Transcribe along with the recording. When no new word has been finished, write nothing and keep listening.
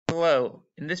Hello,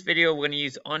 in this video we're going to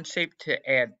use Onshape to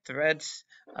add threads.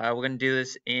 We're going to do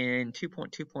this in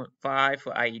 2.2.5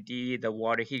 for IED, the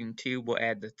water heating tube will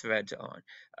add the threads on.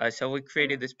 So we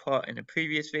created this part in a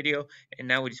previous video and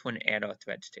now we just want to add our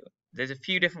threads to it. There's a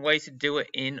few different ways to do it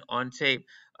in Onshape.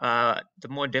 The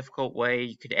more difficult way,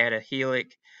 you could add a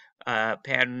helix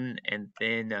pattern and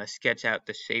then sketch out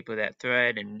the shape of that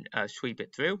thread and sweep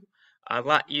it through. A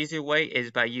lot easier way is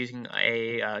by using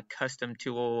a custom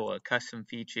tool or a custom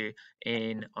feature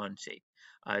in Onshape.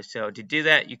 So to do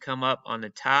that, you come up on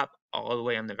the top, all the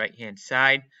way on the right hand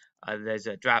side. There's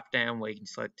a drop down where you can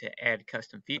select to add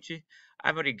custom feature.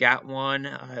 I've already got one.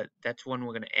 That's one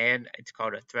we're going to add. It's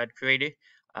called a Threadcreator.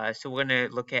 So we're going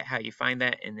to look at how you find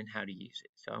that and then how to use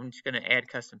it. So I'm just going to add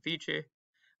custom feature.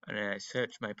 I'm going to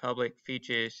search my public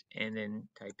features and then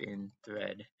type in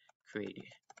Threadcreator.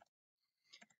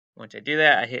 Once I do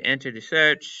that, I hit enter to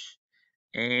search,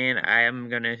 and I am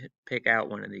going to pick out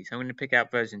one of these. I'm going to pick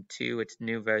out version 2. It's a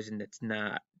new version that's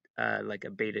not like a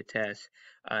beta test,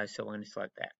 so I'm going to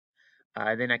select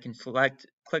that. Then I can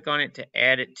click on it to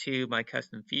add it to my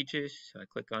custom features. So I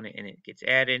click on it and it gets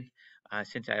added.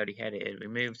 Since I already had it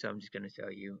removed, so I'm just going to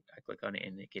tell you, I click on it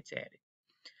and it gets added.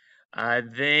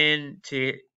 Then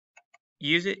to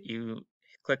use it, you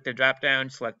click the drop down,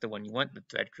 select the one you want, the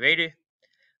Threadcreator.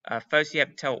 First, you have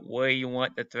to tell it where you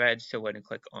want the threads, so we're going to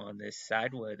click on this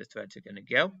side where the threads are going to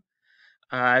go.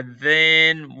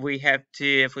 Then we have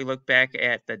to, if we look back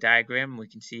at the diagram, we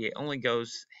can see it only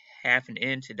goes half an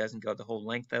inch. It doesn't go the whole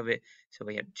length of it, so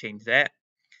we have to change that.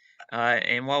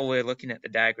 And while we're looking at the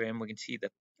diagram, we can see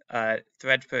the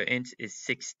threads per inch is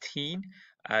 16.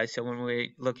 So when we're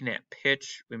looking at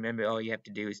pitch, remember all you have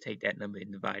to do is take that number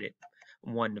and divide it.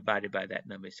 1 divided by that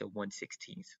number, so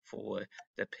 1/16 for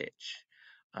the pitch.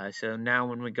 So now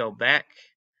when we go back,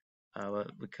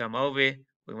 we come over,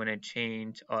 we want to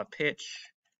change our pitch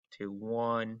to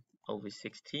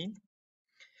 1/16.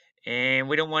 And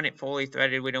we don't want it fully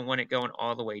threaded, we don't want it going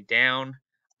all the way down.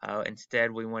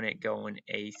 Instead, we want it going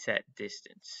a set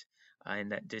distance.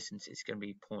 And that distance is going to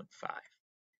be 0.5.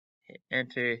 Hit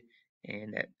enter,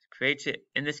 and that creates it.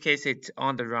 In this case, it's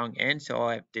on the wrong end, so all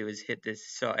I have to do is hit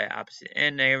this opposite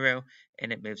end arrow,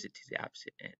 and it moves it to the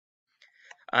opposite end.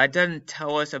 It doesn't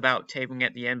tell us about taping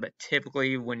at the end, but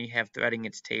typically when you have threading,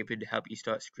 it's tapered to help you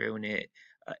start screwing it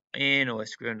in or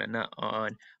screwing the nut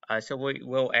on. So we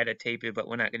will add a taper, but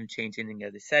we're not going to change any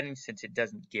of the settings since it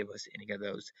doesn't give us any of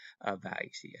those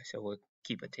values here. So we'll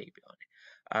keep a taper on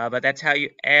it. But that's how you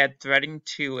add threading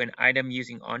to an item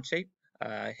using Onshape.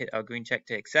 Hit our green check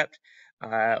to accept.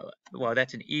 Well,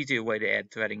 that's an easier way to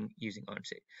add threading using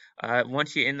Onshape.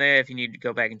 Once you're in there, if you need to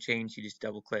go back and change, you just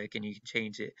double click and you can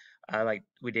change it like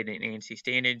we did in ANC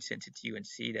Standard. Since it's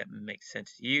UNC, that makes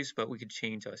sense to use, but we could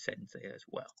change our settings there as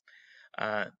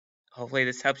well. Hopefully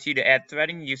this helps you to add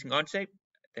threading using Onshape.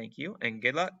 Thank you and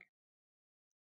good luck.